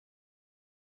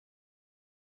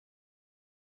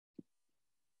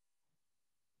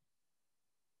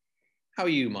How are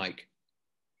you, Mike?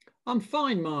 I'm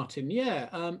fine, Martin.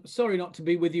 Yeah, sorry not to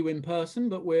be with you in person,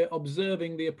 but we're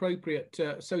observing the appropriate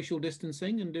social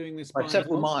distancing and doing this By by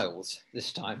several Zoom. miles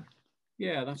this time.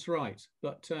 Yeah, that's right.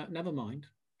 But never mind.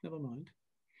 Never mind.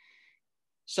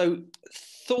 So,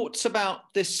 thoughts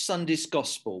about this Sunday's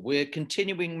gospel? We're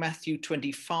continuing Matthew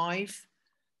 25.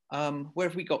 Where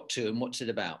have we got to and what's it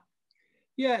about?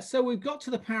 Yeah, so we've got to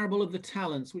the parable of the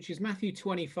talents, which is Matthew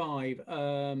 25.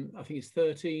 I think it's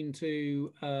 13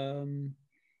 to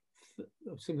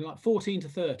something like 14 to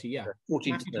 30. Yeah,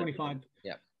 14 to Matthew 30. 25.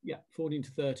 Yeah. Yeah, 14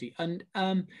 to 30. And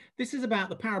this is about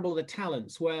the parable of the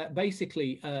talents, where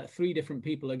basically three different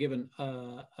people are given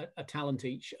a talent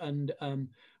each. And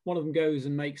one of them goes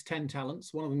and makes 10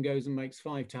 talents. One of them goes and makes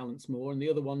 5 talents more. And the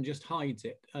other one just hides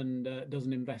it and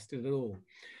doesn't invest it at all.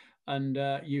 And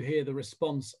you hear the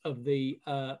response of the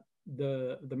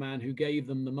man who gave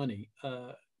them the money.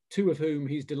 Two of whom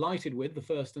he's delighted with, the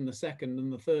first and the second,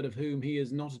 and the third of whom he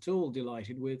is not at all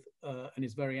delighted with and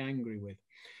is very angry with.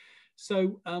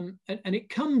 So, and it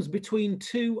comes between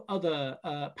two other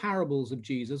parables of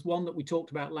Jesus, one that we talked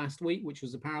about last week, which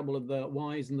was the parable of the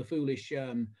wise and the foolish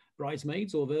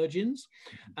bridesmaids or virgins,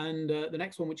 and the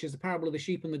next one, which is the parable of the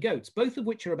sheep and the goats, both of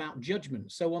which are about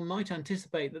judgment. So one might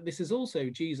anticipate that this is also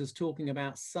Jesus talking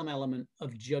about some element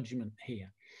of judgment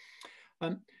here.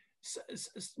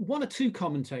 One or two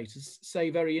commentators say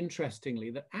very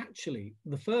interestingly that actually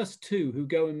the first two who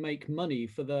go and make money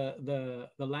for the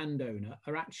landowner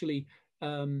are actually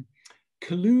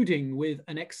colluding with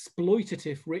an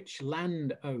exploitative rich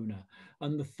landowner,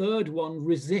 and the third one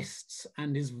resists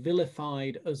and is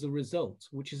vilified as a result,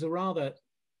 which is a rather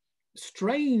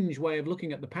strange way of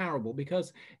looking at the parable,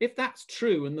 because if that's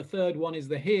true and the third one is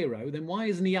the hero, then why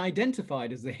isn't he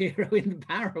identified as the hero in the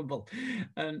parable?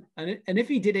 And if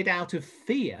he did it out of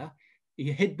fear, he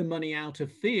hid the money out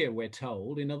of fear, we're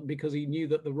told, because he knew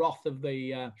that the wrath of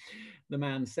the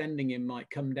man sending him might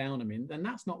come down on him, then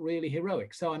that's not really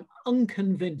heroic. So I'm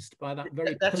unconvinced by that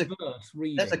very perverse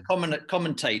reading. That's a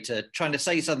commentator trying to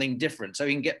say something different so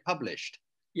he can get published.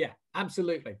 Yeah,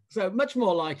 absolutely. So much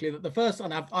more likely that the first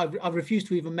one, I've refused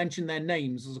to even mention their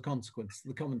names as a consequence,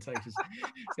 the commentators.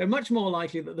 So much more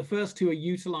likely that the first two are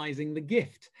utilizing the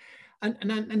gift.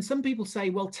 And some people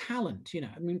say, well, talent,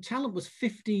 I mean, talent was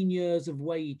 15 years of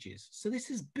wages. So this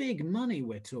is big money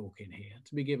we're talking here,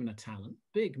 to be given a talent,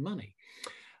 big money.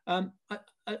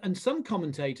 And some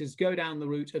commentators go down the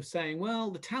route of saying, well,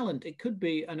 the talent, it could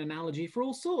be an analogy for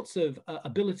all sorts of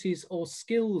abilities or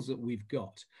skills that we've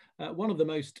got. One of the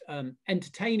most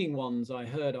entertaining ones I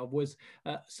heard of was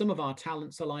some of our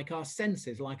talents are like our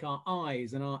senses, like our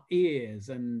eyes and our ears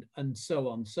and so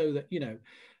on, so that,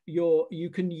 you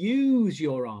can use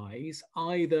your eyes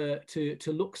either to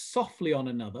look softly on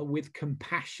another with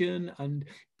compassion and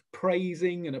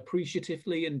praising and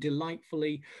appreciatively and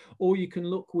delightfully, or you can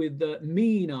look with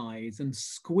mean eyes and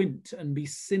squint and be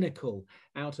cynical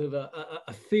out of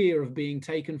a fear of being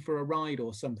taken for a ride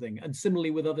or something, and similarly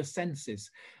with other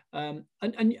senses. And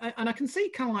I can see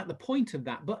kind of like the point of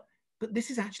that, but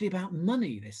this is actually about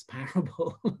money, this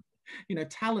parable.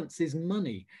 Talents is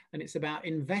money, and it's about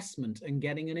investment and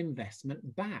getting an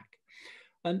investment back.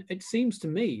 And it seems to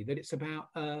me that it's about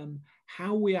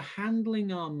how we are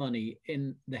handling our money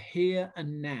in the here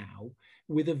and now,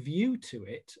 with a view to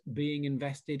it being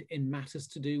invested in matters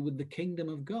to do with the kingdom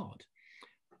of God.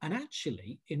 And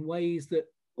actually in ways that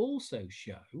also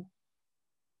show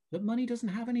that money doesn't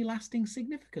have any lasting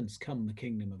significance come the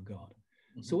kingdom of God.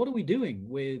 Mm-hmm. So what are we doing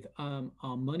with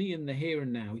our money in the here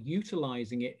and now,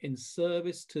 utilizing it in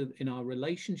service in our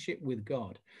relationship with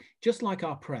God? Just like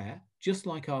our prayer, just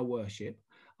like our worship,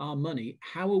 our money,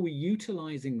 how are we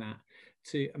utilizing that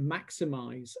to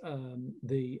maximize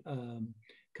the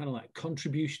kind of like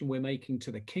contribution we're making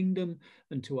to the kingdom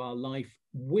and to our life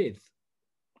with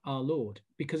our Lord?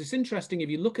 Because it's interesting, if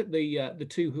you look at the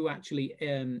two who actually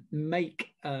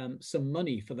make some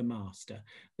money for the master,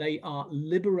 they are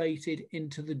liberated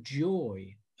into the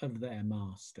joy of their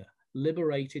master,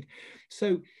 liberated.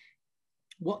 So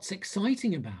what's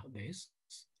exciting about this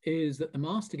is that the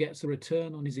master gets a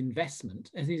return on his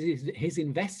investment, and his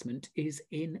investment is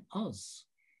in us,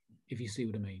 if you see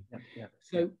what I mean. Yeah.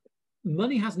 So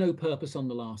money has no purpose on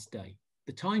the last day.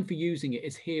 The time for using it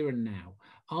is here and now.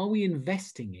 Are we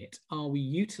investing it? Are we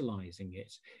utilizing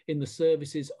it in the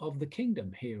services of the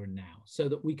kingdom here and now, so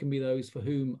that we can be those for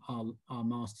whom our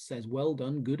master says, well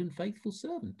done, good and faithful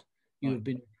servant. You have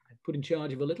been put in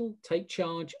charge of a little, take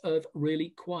charge of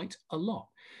really quite a lot.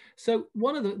 So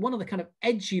one of the kind of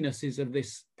edginesses of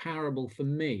this parable for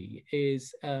me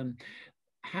is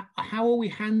how are we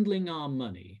handling our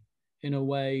money in a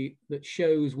way that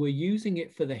shows we're using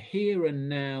it for the here and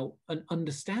now, and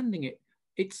understanding it.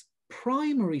 Its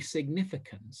primary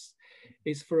significance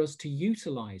is for us to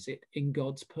utilize it in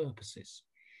God's purposes.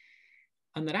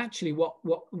 And that actually what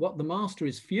the master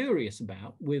is furious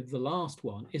about with the last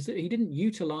one is that he didn't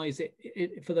utilize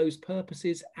it for those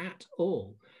purposes at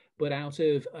all, but out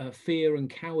of fear and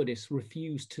cowardice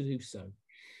refused to do so,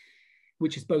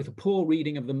 which is both a poor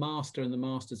reading of the master and the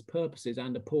master's purposes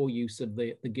and a poor use of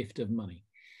the gift of money.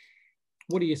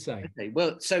 What do you say? Okay,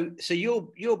 well, so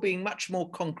you're being much more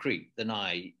concrete than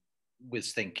I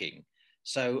was thinking.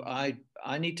 So I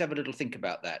need to have a little think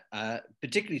about that,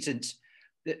 particularly since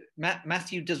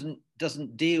Matthew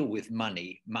doesn't deal with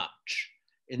money much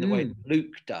in the way that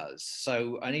Luke does.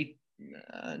 So I need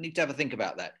to have a think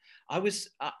about that. I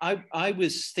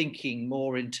was thinking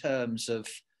more in terms of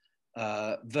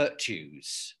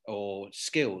virtues or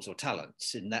skills or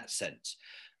talents in that sense.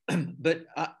 But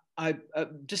I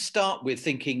just start with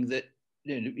thinking that,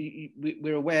 you know,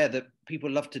 we're aware that people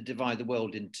love to divide the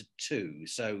world into two.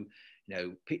 So, you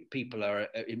know, people are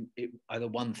either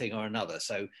one thing or another.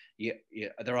 So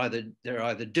they're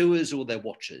either doers or they're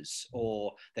watchers,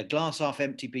 or they're glass half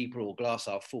empty people or glass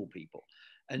half full people.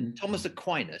 And Thomas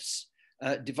Aquinas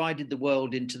divided the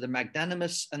world into the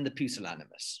magnanimous and the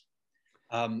pusillanimous.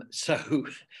 So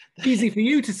easy for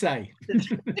you to say.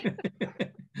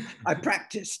 I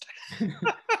practiced.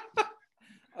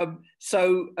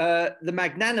 So the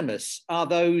magnanimous are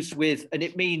those with, and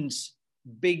it means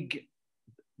big,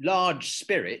 large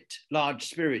spirit, large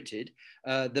spirited.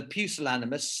 The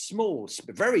pusillanimous, small,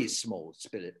 very small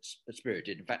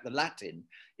spirited. In fact, the Latin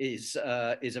is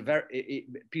a very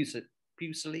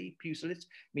pusilis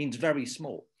means very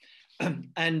small,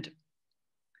 and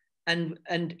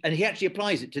he actually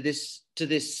applies it to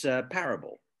this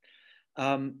parable,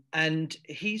 and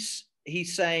he's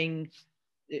saying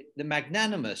the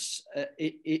magnanimous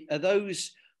are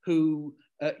those who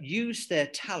use their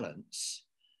talents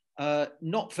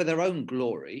not for their own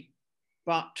glory,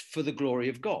 but for the glory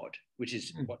of God, which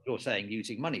is what you're saying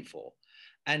using money for.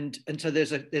 And so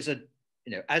there's a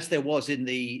you know, as there was in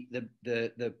the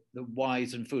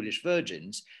wise and foolish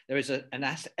virgins, there is an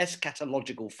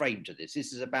eschatological frame to this.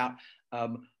 This is about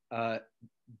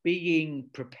being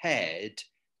prepared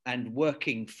and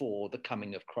working for the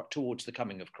coming of towards the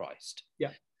coming of Christ.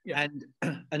 Yeah. Yeah.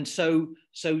 And so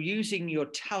using your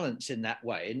talents in that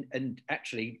way, and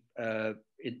actually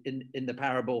in the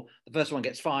parable, the first one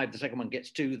gets 5, the second one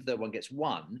gets 2, the third one gets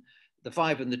 1. The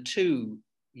 5 and the 2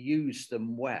 use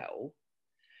them well,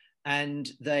 and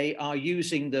they are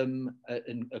using them,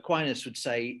 and Aquinas would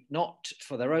say, not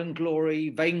for their own glory.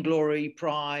 Vainglory,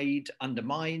 pride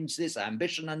undermines this,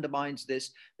 ambition undermines this.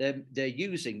 They're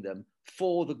using them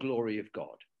for the glory of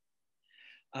God.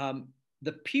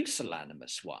 The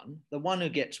pusillanimous one, the one who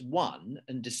gets 1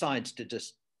 and decides to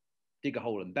just dig a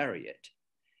hole and bury it,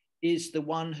 is the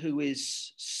one who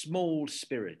is small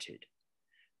spirited.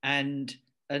 And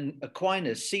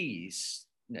Aquinas sees,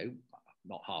 you know,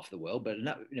 not half the world, but, you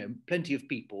know, plenty of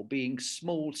people being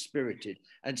small spirited,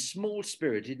 and small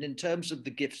spirited in terms of the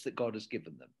gifts that God has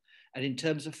given them and in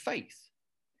terms of faith.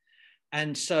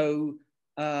 And so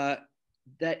that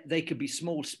they could be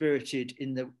small spirited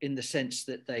in the sense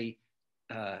that they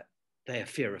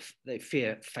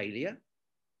fear failure.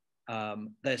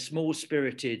 They're small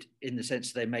spirited in the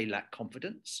sense they may lack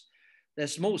confidence. They're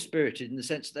small spirited in the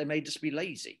sense that they may just be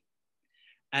lazy.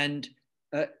 And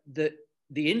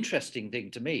the interesting thing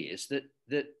to me is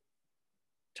that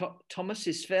Thomas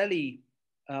is fairly,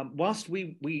 whilst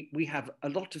we have a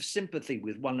lot of sympathy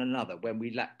with one another when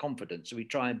we lack confidence, so we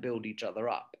try and build each other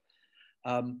up.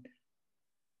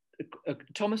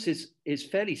 Thomas is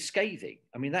fairly scathing.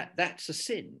 I mean, that's a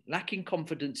sin. Lacking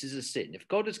confidence is a sin. If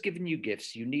God has given you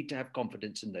gifts, you need to have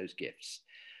confidence in those gifts.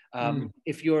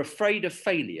 If you're afraid of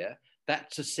failure,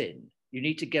 that's a sin. You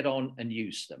need to get on and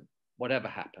use them, whatever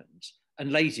happens.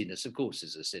 And laziness, of course,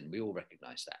 is a sin. We all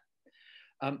recognize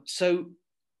that. So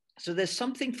there's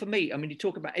something for me. I mean, you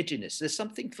talk about edginess. There's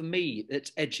something for me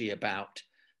that's edgy about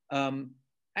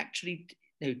actually.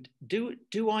 You know,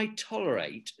 do I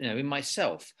tolerate, you know, in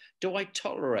myself, do I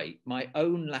tolerate my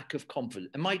own lack of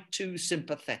confidence? Am I too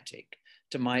sympathetic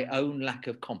to my own lack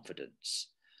of confidence?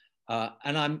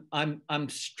 And I'm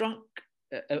struck.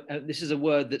 This is a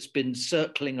word that's been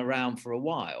circling around for a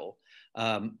while,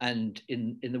 and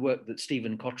in the work that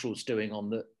Stephen Cottrell's doing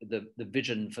on the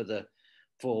vision for the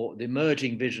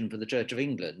emerging vision for the Church of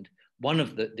England, one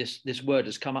of this word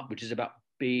has come up, which is about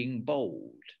being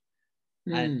bold.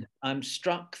 And I'm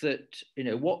struck that, you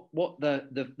know, what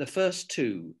the first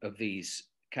 2 of these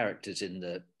characters in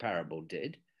the parable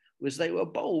did was they were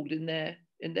bold in their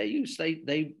in their use.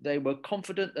 They were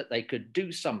confident that they could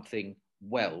do something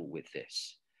well with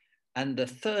this. And the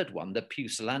third one, the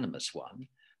pusillanimous one,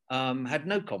 had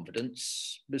no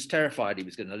confidence, was terrified he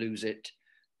was going to lose it,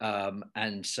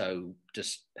 and so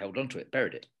just held on to it,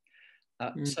 buried it.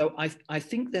 So I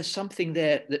think there's something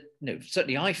there that,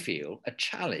 certainly I feel a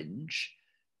challenge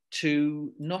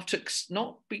to not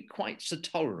be quite so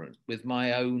tolerant with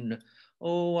my own,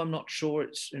 I'm not sure,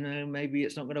 it's, maybe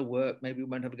it's not going to work, maybe we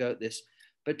won't have a go at this.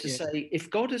 But to say, if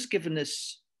God has given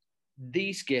us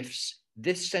these gifts,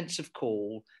 this sense of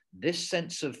call, this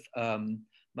sense of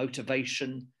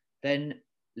motivation, then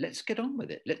let's get on with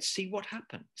it. Let's see what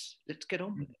happens. Let's get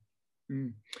on with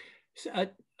it. So,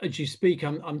 as you speak,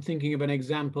 I'm thinking of an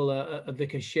example a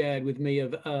vicar shared with me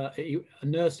of a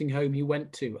nursing home he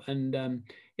went to. And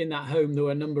in that home, there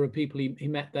were a number of people he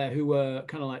met there who were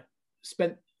kind of like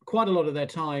spent quite a lot of their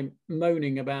time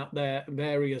moaning about their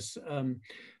various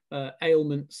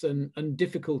ailments and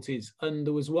difficulties. And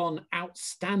there was one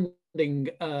outstanding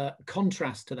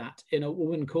contrast to that in a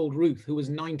woman called Ruth, who was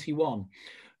 91,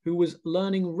 who was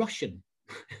learning Russian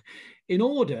in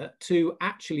order to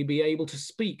actually be able to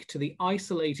speak to the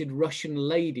isolated Russian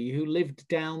lady who lived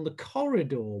down the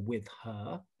corridor with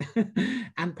her,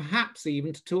 and perhaps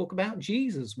even to talk about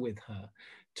Jesus with her.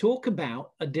 Talk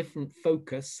about a different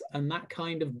focus and that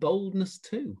kind of boldness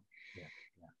too.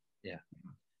 Yeah.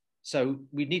 So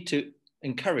we need to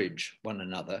encourage one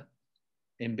another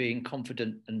in being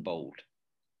confident and bold.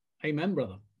 Amen,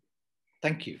 brother.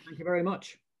 Thank you. Thank you very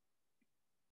much.